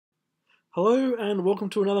Hello and welcome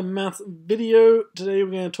to another maths video. Today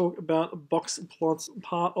we're going to talk about box plots,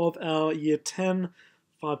 part of our year 10,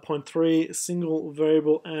 5.3 single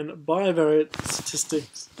variable and bivariate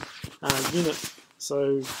statistics unit.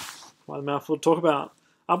 So quite a mouthful to talk about.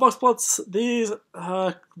 Our box plots, these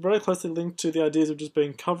are very closely linked to the ideas we've just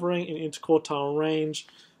been covering in interquartile range.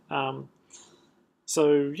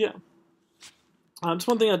 So yeah. Just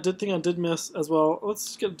one thing I did miss as well. Let's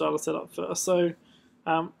just get data set up first. So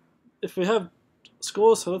if we have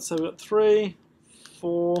scores, so let's say we've got 3,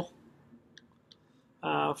 4,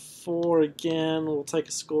 4 again, we'll take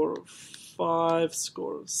a score of 5,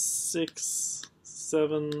 score of 6,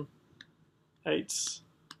 7, 8,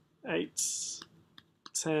 8,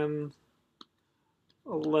 10,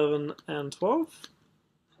 11, and 12.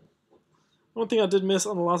 One thing I did miss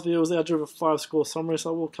on the last video was the idea of a 5-score summary, so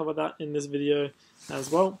I will cover that in this video as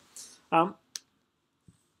well.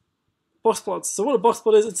 Box plots. So what a box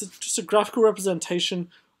plot is, it's just a graphical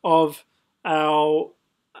representation of our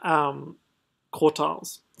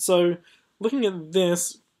quartiles. So looking at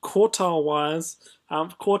this quartile-wise,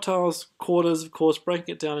 quartiles, quarters, of course,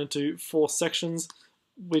 breaking it down into 4 sections.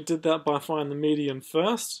 We did that by finding the median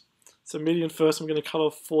first. So median first, I'm going to cut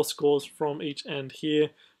off 4 scores from each end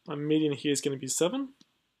here. My median here is going to be 7.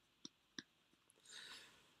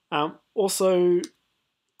 Also,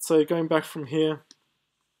 so going back from here,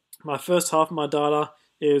 my first half of my data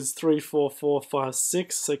is 3, 4, 4, 5,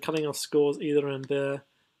 6, so cutting off scores either end there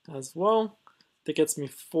as well. That gets me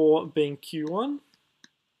 4 being Q1.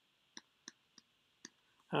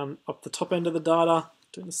 Up the top end of the data,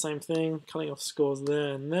 doing the same thing, cutting off scores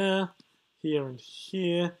there and there, here and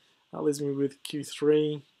here. That leaves me with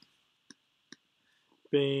Q3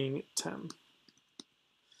 being 10.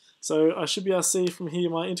 So I should be able to see from here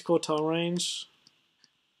my interquartile range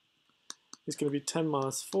is going to be 10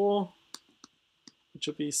 minus 4, which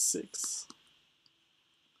will be 6.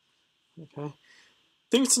 Okay.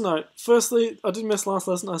 Things to note. Firstly, I did miss last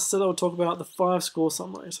lesson. I said I would talk about the 5-score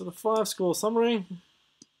summary. So the 5-score summary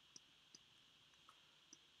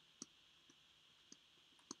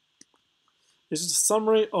is just a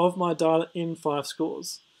summary of my data in 5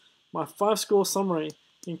 scores. My 5-score summary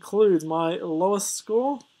includes my lowest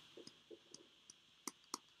score,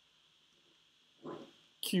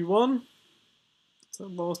 Q1. So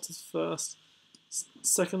lowest is first.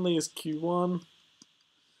 Secondly is Q1.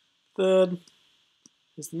 Third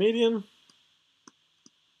is the median.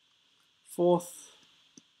 Fourth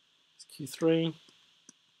is Q3.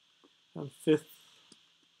 And fifth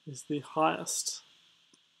is the highest.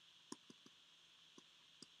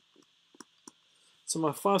 So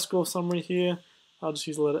my 5-score summary here, I'll just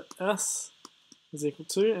use the letter S is equal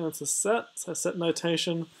to, and it's a set. So set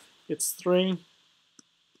notation, it's 3,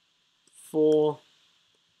 4,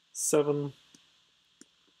 7,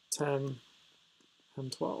 10,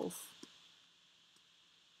 and 12.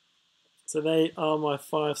 So they are my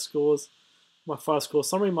 5 scores, my 5-score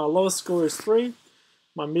summary. My lowest score is 3,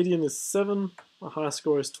 my median is 7, my highest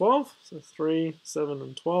score is 12, so 3, 7,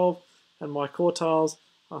 and 12, and my quartiles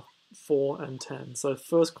are 4 and 10. So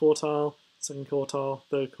first quartile, second quartile,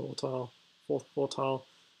 third quartile, fourth quartile,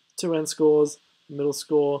 2 end scores, middle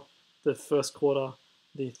score, the first quarter,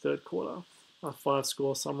 the third quarter. A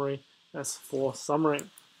 5-score summary, S4 summary.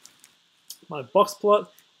 My box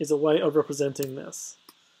plot is a way of representing this.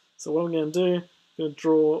 So what I'm going to do, I'm going to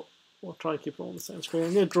draw, I'll try and keep it all on the same screen.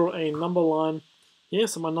 I'm going to draw a number line here.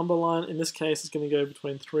 So my number line in this case is going to go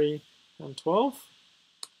between 3 and 12.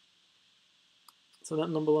 So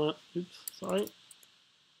that number line,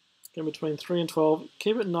 go between 3 and 12.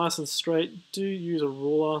 Keep it nice and straight. Do use a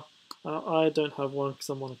ruler. I don't have one because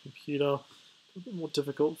I'm on a computer. A bit more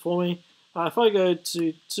difficult for me. If I go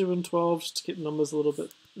to 2 and 12, just to keep numbers a little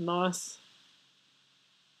bit nice.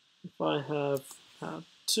 If I have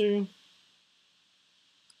 2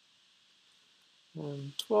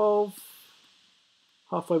 and 12,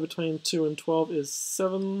 halfway between 2 and 12 is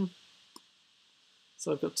 7.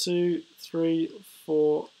 So I've got 2, 3,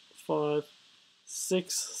 4, 5,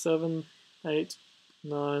 6, 7, 8,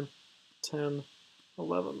 9, 10,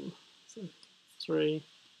 11. So 3,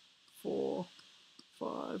 4,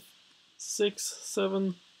 5, 6,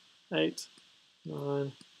 7, 8,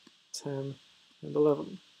 9, 10, and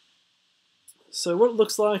 11. So what it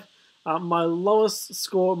looks like, my lowest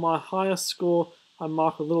score, my highest score, I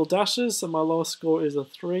mark with little dashes. So my lowest score is a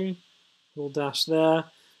 3, little dash there.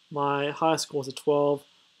 My highest score is a 12,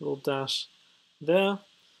 little dash there.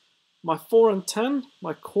 My 4 and 10,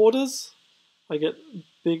 my quarters, I get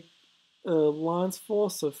big lines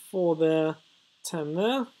for, so 4 there, 10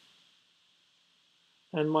 there.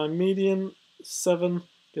 And my median, 7,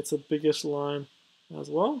 gets a biggish line as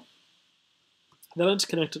well. They don't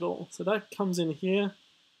connect at all. So that comes in here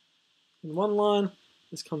in one line.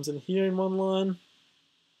 This comes in here in one line.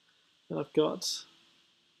 And I've got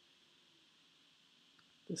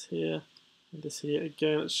this here and this here.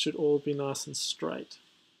 Again, it should all be nice and straight.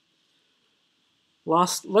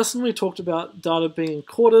 Last lesson we talked about data being in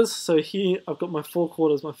quarters. So here I've got my 4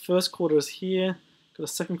 quarters. My first quarter is here. Got a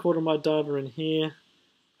second quarter of my data in here.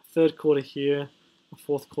 A third quarter here. A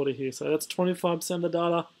fourth quarter here. So that's 25% of the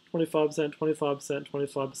data. 25%, 25%,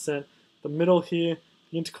 25%. The middle here,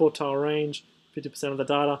 the interquartile range, 50% of the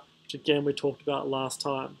data, which again we talked about last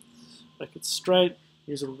time. Make it straight,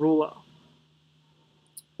 use a ruler.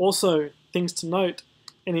 Also, things to note,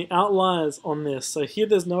 any outliers on this. So here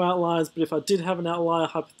there's no outliers, but if I did have an outlier,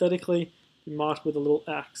 hypothetically, it'd be marked with a little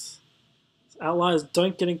X. So outliers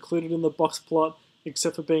don't get included in the box plot,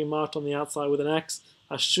 except for being marked on the outside with an X.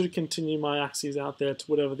 I should continue my axes out there to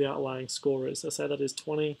whatever the outlying score is. So say that is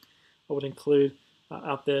 20, I would include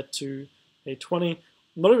out there to a 20.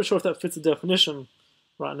 I'm not even sure if that fits the definition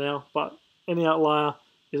right now, but any outlier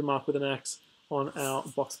is marked with an X on our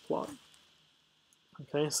box plot.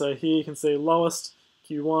 Okay, so here you can see lowest,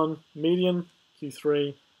 Q1, median,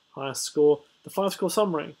 Q3, highest score, the 5-score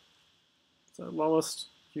summary. So lowest,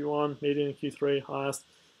 Q1, median, Q3, highest,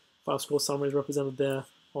 5-score summary is represented there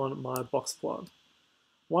on my box plot.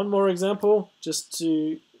 One more example, just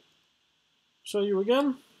to show you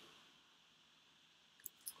again.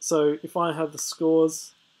 So if I have the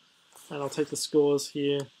scores, and I'll take the scores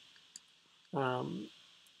here,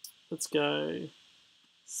 let's go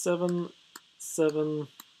 7, 7,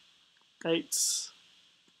 8,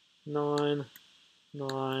 9,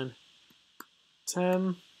 9,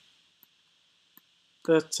 10,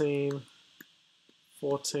 13,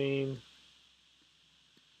 14,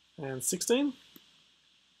 and 16.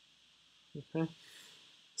 Okay,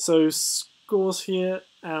 so scores here,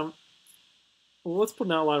 well, let's put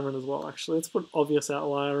an outlier in as well, actually. Let's put an obvious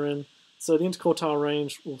outlier in. So the interquartile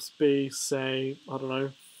range will be, say, I don't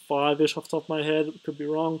know, 5-ish off the top of my head. It could be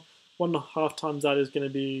wrong. 1.5 times that is going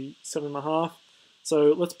to be 7.5.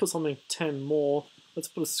 So let's put something 10 more. Let's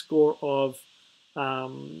put a score of,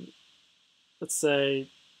 let's say,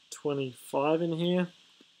 25 in here.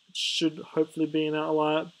 It should hopefully be an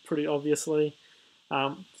outlier, pretty obviously.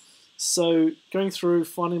 So going through,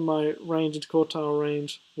 finding my range, interquartile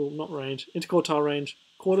range, well, not range, interquartile range,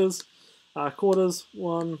 quarters. Quarters,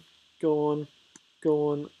 1, gone,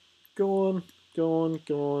 gone, gone, gone,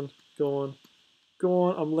 gone, gone,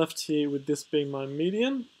 gone. I'm left here with this being my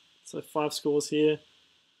median. So 5 scores here.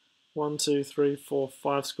 1, 2, 3, 4,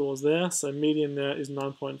 5 scores there. So median there is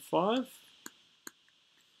 9.5.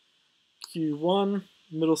 Q1,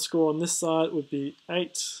 middle score on this side would be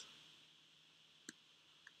 8.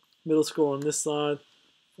 Middle score on this side,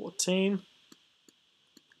 14.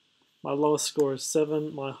 My lowest score is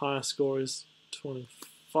 7. My highest score is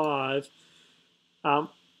 25.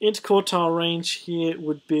 Interquartile range here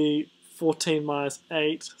would be 14 minus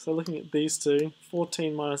 8. So looking at these two,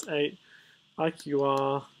 14 minus 8,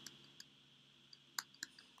 IQR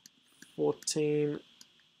 14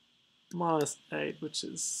 minus 8, which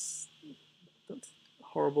is, that's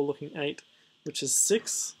horrible looking 8, which is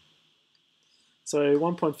 6. So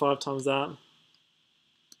 1.5 times that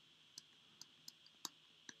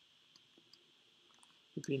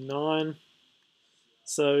would be 9.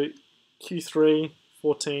 So Q3,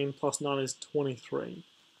 14 plus 9 is 23.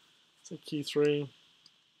 So Q3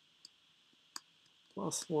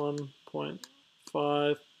 plus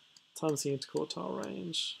 1.5 times the interquartile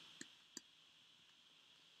range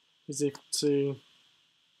is equal to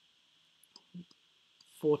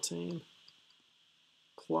 14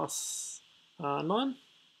 plus 9,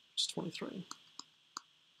 which is 23.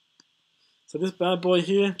 So this bad boy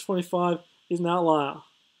here, 25, is an outlier.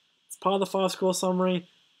 It's part of the 5-score summary,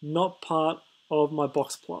 not part of my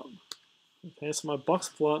box plot. Okay, so my box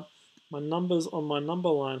plot, my numbers on my number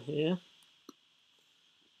line here,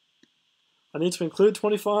 I need to include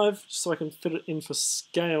 25 just so I can fit it in for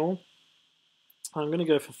scale. I'm going to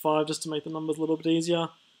go for 5 just to make the numbers a little bit easier.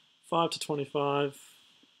 5 to 25.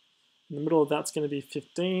 In the middle of that's going to be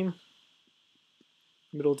 15.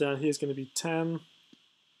 Middle down here is going to be 10.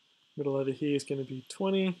 Middle over here is going to be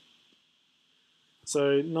 20.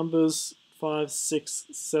 So numbers 5, 6,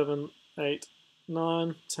 7, 8,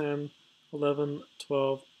 9, 10, 11,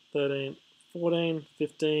 12, 13, 14,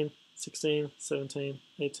 15, 16, 17,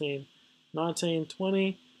 18, 19,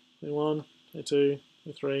 20, 21, 22,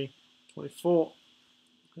 23, 24.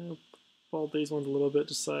 I'll bold these ones a little bit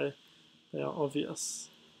just so they are obvious.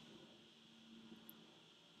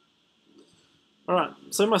 Alright,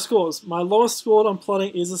 so my scores. My lowest score I'm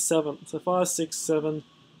plotting is a 7. So 5, 6, 7,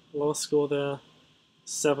 lowest score there.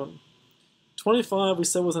 7. 25 we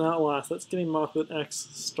said was an outlier, so that's getting marked with an X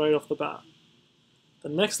straight off the bat. The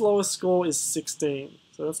next lowest score is 16,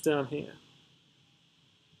 so that's down here.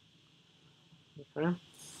 Okay.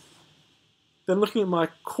 Then looking at my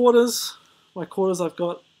quarters I've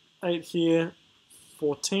got 8 here,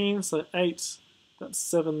 14, so 8, that's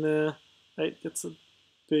 7 there, 8 gets a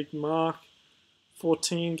big mark,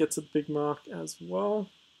 14 gets a big mark as well.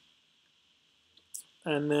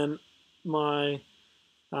 And then my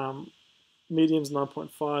medium's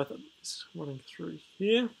 9.5, that is running through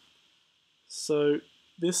here. So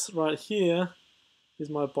this right here is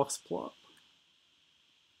my box plot.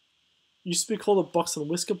 Used to be called a box and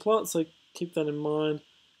whisker plot, so keep that in mind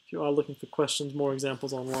if you are looking for questions, more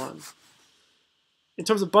examples online. In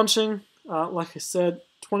terms of bunching, like I said,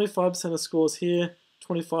 25% of scores here,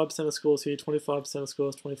 25% of scores here, 25% of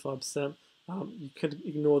scores, 25%. You could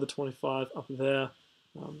ignore the 25 up there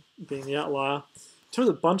being the outlier. In terms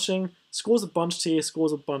of bunching, scores are bunched here,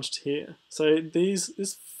 scores are bunched here. So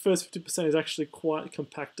this first 50% is actually quite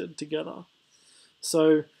compacted together.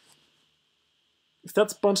 So if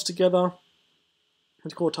that's bunched together,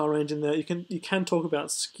 and quartile range in there, you can talk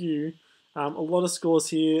about skew. A lot of scores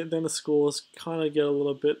here, then the scores kind of get a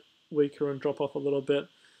little bit weaker and drop off a little bit.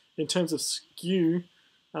 In terms of skew,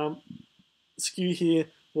 skew here,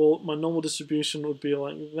 well, my normal distribution would be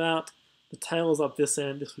like that. The tail is up this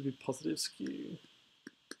end, this would be positive skew.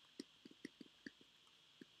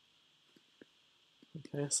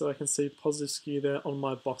 Okay, so I can see positive skew there on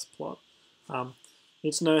my box plot.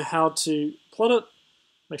 Need to know how to plot it,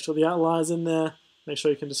 make sure the outliers in there, make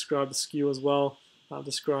sure you can describe the skew as well,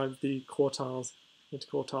 describe the quartiles,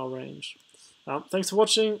 interquartile range. Thanks for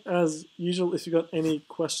watching. As usual, if you've got any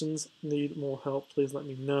questions, need more help, please let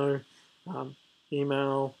me know.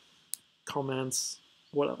 Email, comments,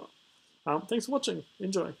 whatever. Thanks for watching.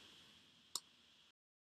 Enjoy.